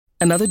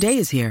Another day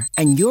is here,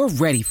 and you're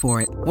ready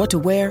for it. What to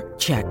wear?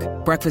 Check.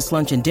 Breakfast,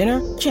 lunch, and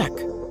dinner? Check.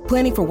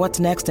 Planning for what's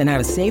next and how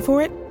to save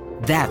for it?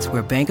 That's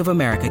where Bank of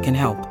America can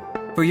help.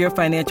 For your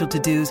financial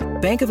to-dos,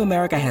 Bank of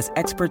America has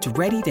experts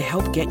ready to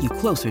help get you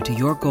closer to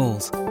your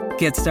goals.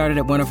 Get started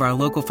at one of our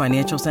local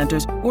financial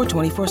centers or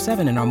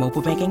 24/7 in our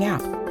mobile banking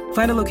app.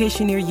 Find a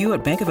location near you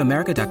at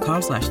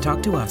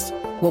bankofamerica.com/talktous.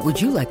 What would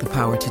you like the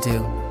power to do?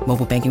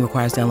 Mobile banking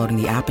requires downloading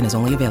the app and is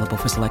only available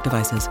for select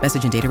devices.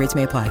 Message and data rates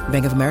may apply.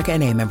 Bank of America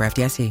N.A., member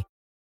FDIC.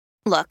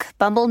 Look,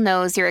 Bumble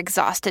knows you're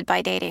exhausted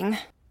by dating.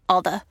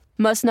 All the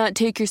must not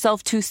take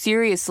yourself too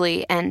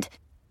seriously and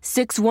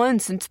 6'1"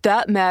 since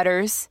that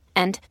matters.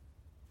 And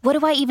what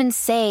do I even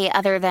say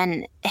other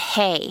than,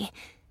 hey?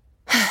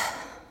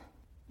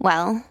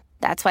 Well,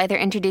 that's why they're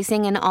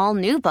introducing an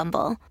all-new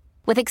Bumble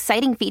with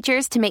exciting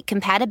features to make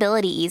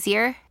compatibility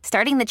easier,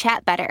 starting the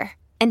chat better,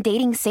 and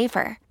dating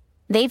safer.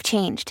 They've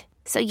changed,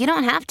 so you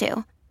don't have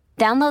to.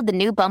 Download the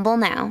new Bumble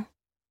now.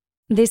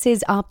 This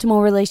is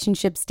Optimal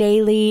Relationships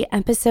Daily,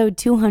 episode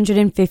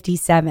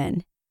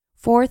 257.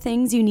 4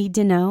 Things You Need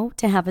to Know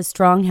to Have a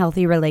Strong,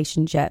 Healthy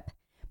Relationship,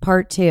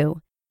 Part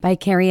 2, by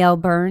Carrie L.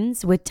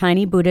 Burns with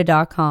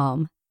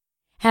tinybuddha.com.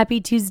 Happy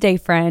Tuesday,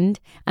 friend.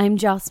 I'm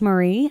Joss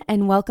Marie,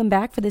 and welcome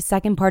back for the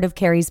second part of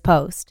Carrie's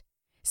post.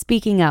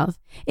 Speaking of,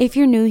 if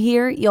you're new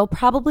here, you'll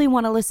probably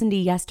want to listen to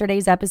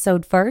yesterday's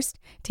episode first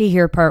to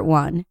hear part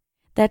 1.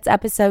 That's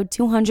episode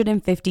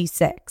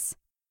 256.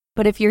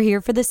 But if you're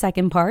here for the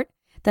second part,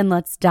 then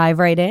let's dive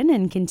right in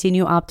and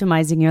continue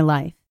optimizing your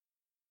life.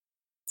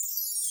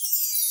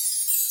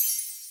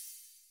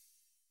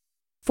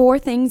 4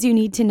 Things You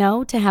Need to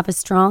Know to Have a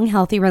Strong,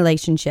 Healthy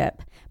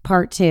Relationship,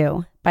 Part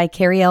 2, by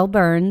Carrie L.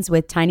 Burns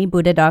with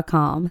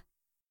tinybuddha.com.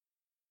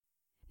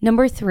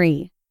 Number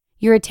 3,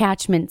 your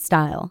attachment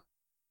style.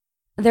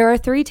 There are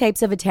 3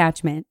 types of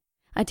attachment.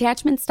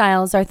 Attachment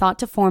styles are thought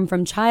to form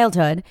from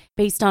childhood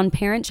based on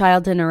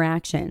parent-child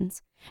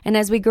interactions, and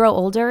as we grow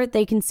older,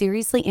 they can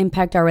seriously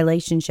impact our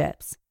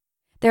relationships.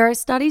 There are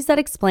studies that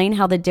explain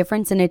how the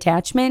difference in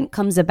attachment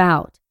comes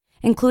about,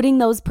 including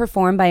those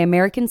performed by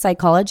American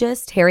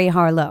psychologist Harry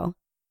Harlow.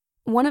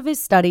 One of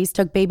his studies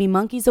took baby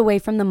monkeys away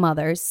from the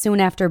mothers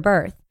soon after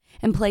birth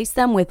and placed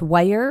them with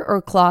wire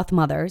or cloth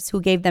mothers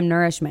who gave them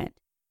nourishment.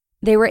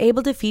 They were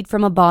able to feed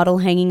from a bottle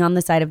hanging on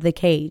the side of the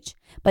cage,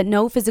 but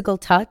no physical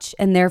touch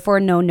and therefore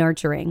no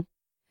nurturing.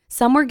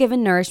 Some were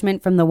given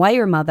nourishment from the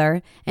wire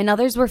mother, and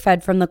others were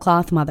fed from the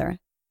cloth mother.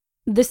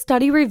 The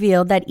study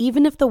revealed that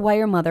even if the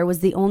wire mother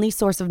was the only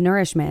source of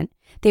nourishment,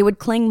 they would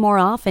cling more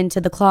often to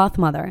the cloth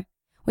mother,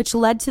 which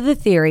led to the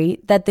theory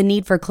that the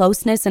need for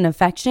closeness and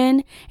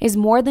affection is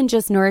more than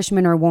just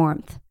nourishment or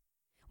warmth.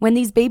 When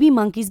these baby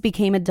monkeys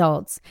became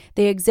adults,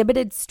 they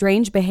exhibited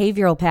strange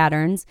behavioral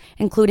patterns,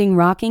 including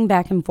rocking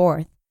back and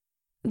forth.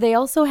 They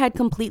also had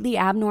completely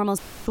abnormal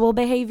sexual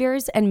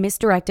behaviors and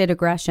misdirected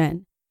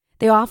aggression.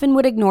 They often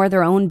would ignore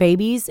their own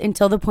babies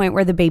until the point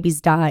where the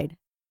babies died.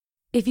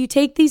 If you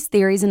take these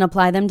theories and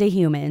apply them to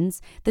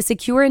humans, the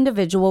secure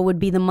individual would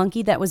be the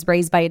monkey that was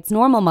raised by its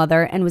normal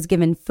mother and was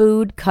given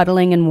food,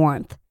 cuddling, and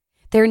warmth.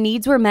 Their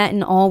needs were met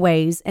in all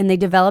ways, and they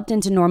developed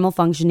into normal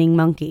functioning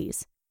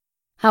monkeys.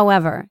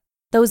 However,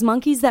 those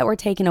monkeys that were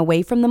taken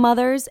away from the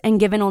mothers and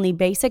given only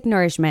basic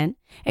nourishment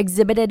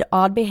exhibited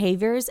odd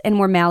behaviors and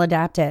were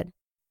maladapted.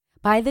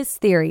 By this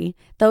theory,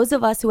 those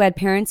of us who had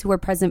parents who were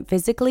present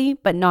physically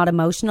but not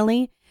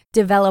emotionally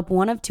develop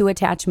one of 2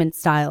 attachment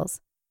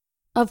styles.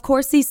 Of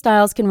course, these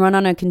styles can run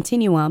on a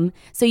continuum,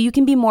 so you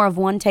can be more of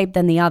one type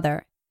than the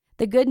other.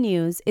 The good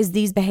news is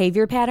these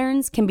behavior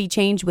patterns can be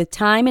changed with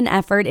time and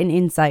effort and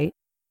insight.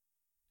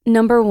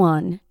 Number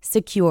 1,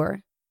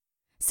 secure.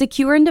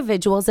 Secure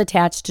individuals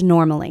attached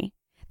normally.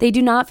 They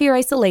do not fear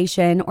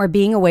isolation or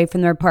being away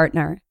from their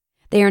partner.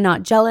 They are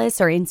not jealous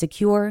or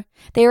insecure.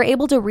 They are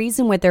able to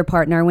reason with their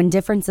partner when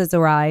differences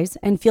arise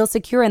and feel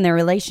secure in their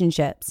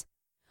relationships.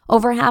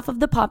 Over half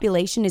of the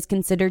population is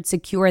considered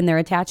secure in their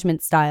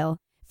attachment style,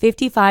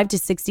 55 to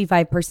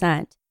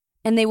 65%,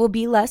 and they will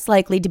be less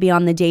likely to be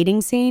on the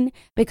dating scene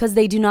because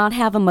they do not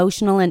have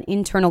emotional and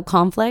internal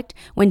conflict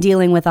when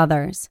dealing with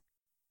others.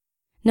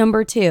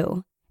 Number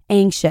 2,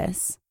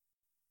 anxious.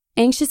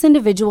 Anxious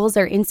individuals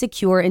are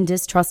insecure and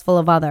distrustful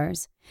of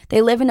others.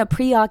 They live in a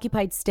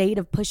preoccupied state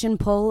of push and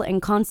pull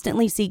and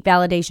constantly seek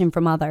validation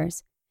from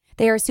others.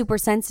 They are super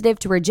sensitive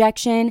to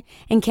rejection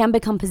and can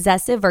become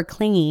possessive or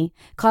clingy,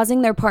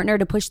 causing their partner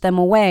to push them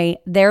away,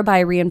 thereby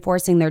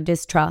reinforcing their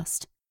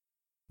distrust.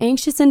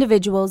 Anxious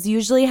individuals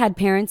usually had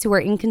parents who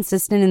were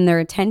inconsistent in their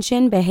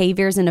attention,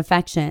 behaviors, and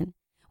affection,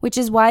 which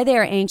is why they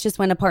are anxious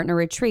when a partner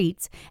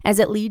retreats, as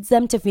it leads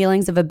them to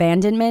feelings of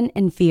abandonment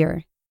and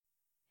fear.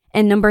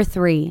 And number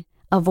 3,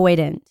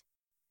 avoidant.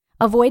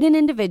 Avoidant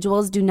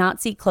individuals do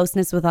not seek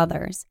closeness with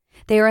others.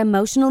 They are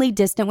emotionally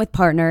distant with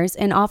partners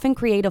and often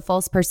create a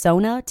false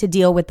persona to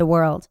deal with the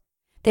world.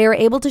 They are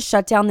able to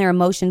shut down their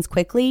emotions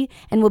quickly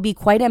and will be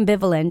quite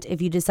ambivalent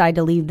if you decide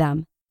to leave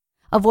them.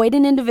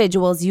 Avoidant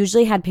individuals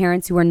usually had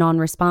parents who were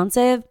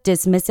non-responsive,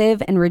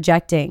 dismissive, and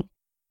rejecting.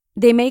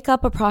 They make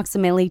up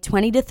approximately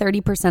 20 to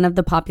 30% of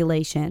the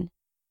population.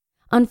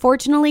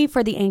 Unfortunately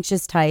for the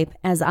anxious type,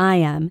 as I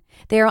am,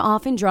 they are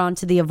often drawn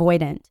to the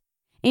avoidant.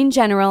 In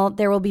general,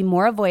 there will be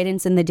more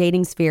avoidance in the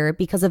dating sphere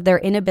because of their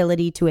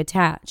inability to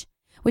attach,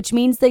 which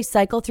means they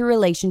cycle through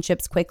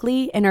relationships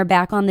quickly and are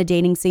back on the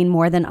dating scene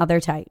more than other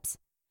types.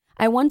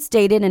 I once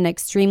dated an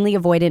extremely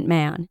avoidant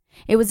man.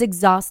 It was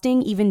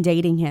exhausting even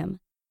dating him.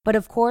 But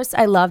of course,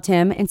 I loved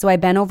him, and so I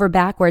bent over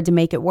backward to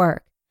make it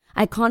work.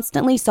 I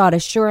constantly sought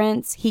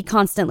assurance. He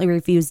constantly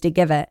refused to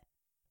give it.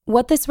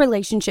 What this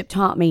relationship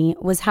taught me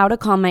was how to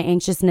calm my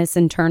anxiousness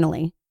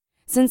internally.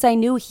 Since I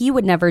knew he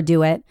would never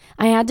do it,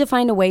 I had to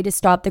find a way to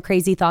stop the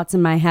crazy thoughts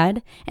in my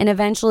head, and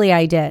eventually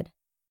I did.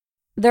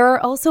 There are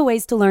also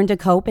ways to learn to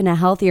cope in a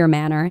healthier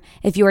manner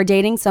if you are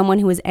dating someone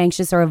who is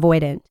anxious or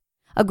avoidant.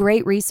 A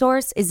great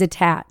resource is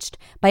Attached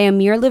by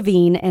Amir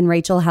Levine and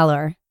Rachel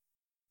Heller.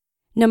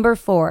 Number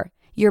 4,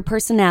 your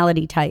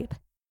personality type.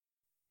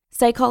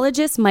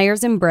 Psychologists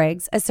Myers and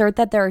Briggs assert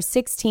that there are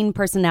 16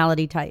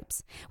 personality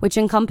types, which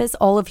encompass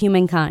all of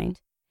humankind.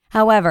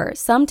 However,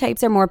 some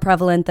types are more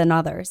prevalent than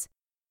others.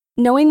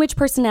 Knowing which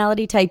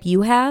personality type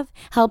you have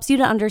helps you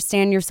to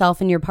understand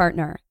yourself and your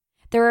partner.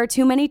 There are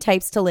too many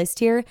types to list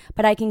here,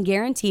 but I can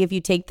guarantee if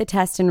you take the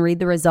test and read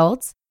the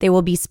results, they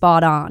will be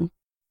spot on.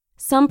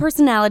 Some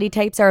personality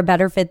types are a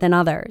better fit than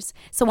others,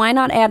 so why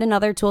not add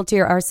another tool to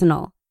your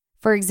arsenal?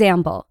 For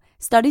example,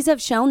 studies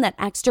have shown that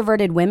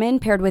extroverted women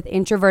paired with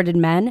introverted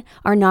men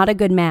are not a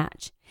good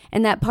match,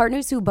 and that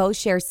partners who both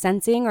share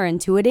sensing or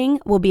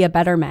intuiting will be a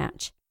better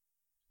match.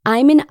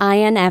 I'm an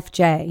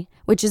INFJ,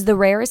 which is the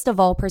rarest of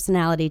all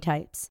personality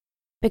types.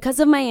 Because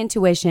of my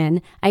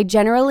intuition, I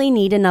generally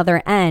need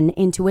another N,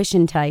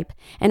 intuition type,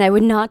 and I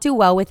would not do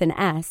well with an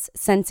S,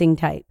 sensing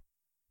type.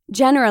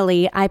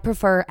 Generally, I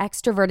prefer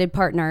extroverted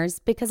partners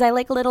because I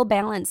like a little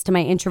balance to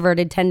my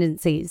introverted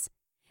tendencies.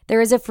 There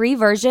is a free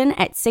version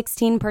at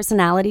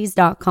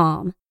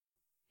 16personalities.com.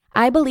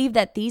 I believe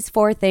that these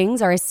 4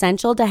 things are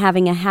essential to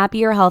having a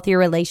happier, healthier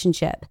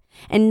relationship,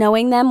 and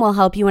knowing them will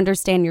help you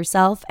understand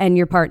yourself and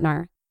your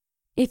partner.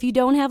 If you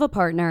don't have a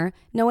partner,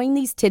 knowing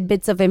these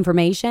tidbits of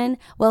information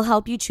will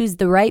help you choose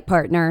the right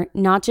partner,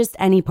 not just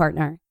any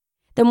partner.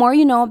 The more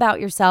you know about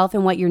yourself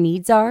and what your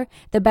needs are,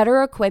 the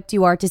better equipped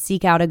you are to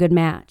seek out a good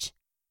match.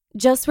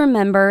 Just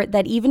remember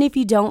that even if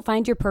you don't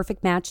find your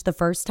perfect match the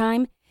first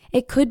time,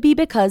 it could be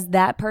because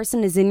that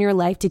person is in your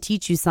life to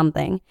teach you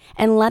something,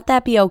 and let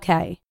that be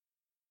okay.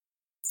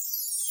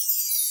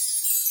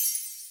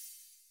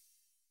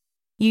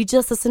 You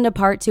just listened to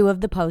part 2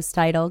 of the post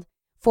titled,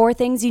 4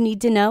 Things You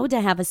Need to Know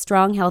to Have a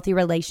Strong, Healthy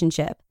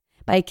Relationship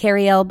by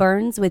Carrie L.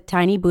 Burns with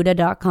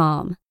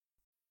tinybuddha.com.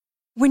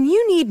 When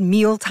you need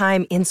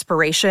mealtime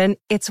inspiration,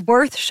 it's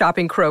worth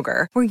shopping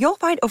Kroger, where you'll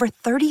find over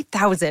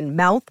 30,000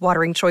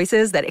 mouth-watering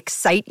choices that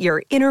excite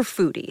your inner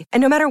foodie. And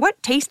no matter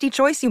what tasty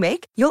choice you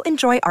make, you'll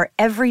enjoy our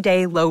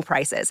everyday low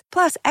prices,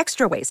 plus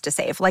extra ways to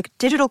save, like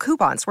digital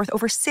coupons worth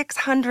over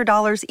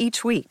 $600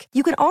 each week.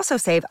 You can also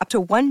save up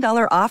to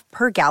 $1 off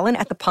per gallon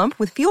at the pump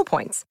with fuel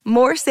points.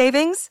 More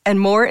savings and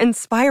more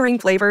inspiring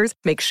flavors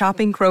make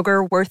shopping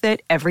Kroger worth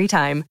it every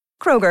time.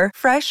 Kroger,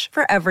 fresh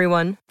for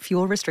everyone.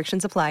 Fuel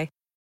restrictions apply.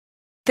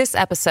 This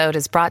episode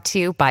is brought to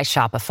you by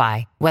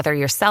Shopify. Whether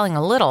you're selling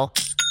a little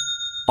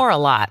or a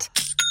lot,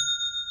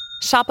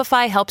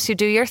 Shopify helps you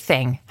do your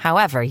thing,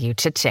 however you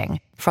cha-ching.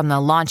 From the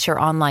launch your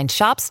online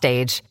shop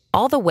stage,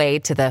 all the way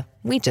to the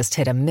we just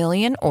hit 1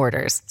 million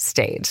orders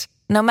stage.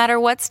 No matter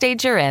what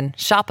stage you're in,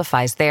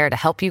 Shopify's there to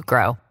help you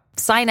grow.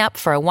 Sign up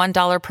for a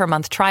 $1 per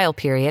month trial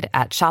period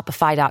at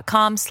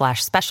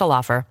shopify.com/special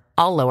offer,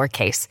 all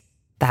lowercase.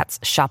 That's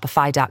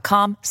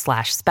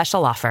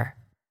shopify.com/special offer.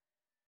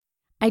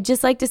 I'd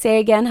just like to say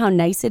again how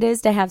nice it is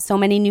to have so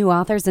many new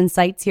authors and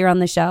sites here on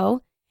the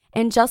show.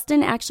 And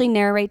Justin actually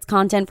narrates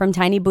content from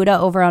Tiny Buddha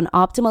over on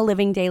Optimal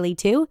Living Daily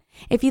too,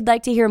 if you'd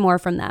like to hear more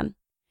from them.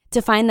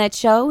 To find that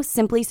show,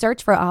 simply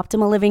search for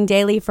Optimal Living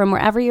Daily from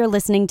wherever you're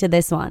listening to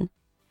this one.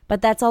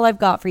 But that's all I've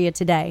got for you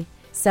today.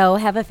 So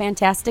have a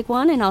fantastic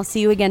one, and I'll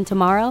see you again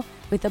tomorrow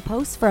with a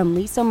post from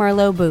Lisa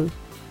Merlo Booth,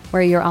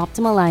 where your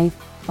optimal life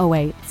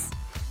awaits.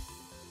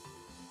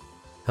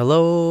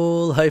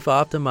 Hello, Life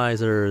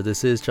Optimizer.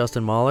 This is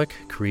Justin Malik,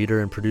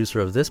 creator and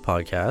producer of this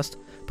podcast,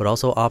 but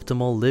also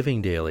Optimal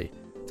Living Daily,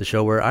 the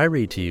show where I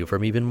read to you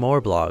from even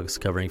more blogs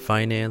covering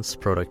finance,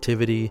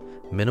 productivity,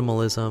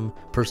 minimalism,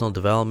 personal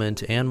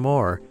development, and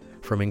more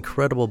from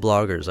incredible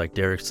bloggers like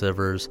Derek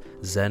Sivers,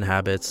 Zen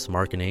Habits,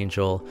 Mark and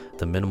Angel,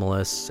 The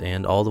Minimalists,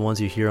 and all the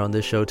ones you hear on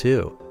this show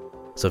too.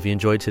 So if you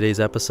enjoyed today's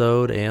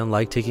episode and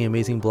like taking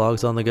amazing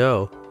blogs on the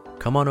go,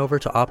 come on over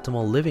to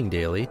Optimal Living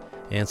Daily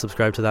and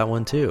subscribe to that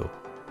one too.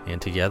 And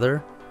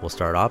together, we'll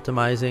start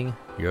optimizing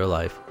your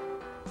life.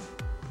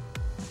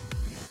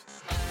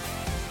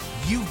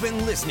 You've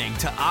been listening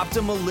to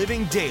Optimal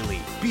Living Daily.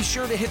 Be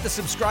sure to hit the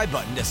subscribe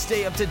button to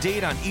stay up to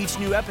date on each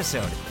new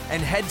episode,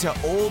 and head to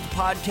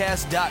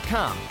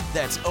oldpodcast.com.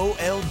 That's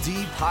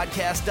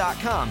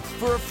OLDpodcast.com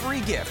for a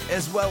free gift,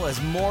 as well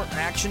as more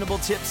actionable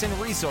tips and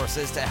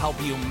resources to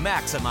help you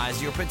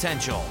maximize your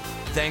potential.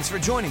 Thanks for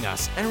joining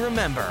us, and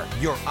remember,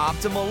 your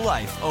optimal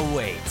life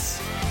awaits.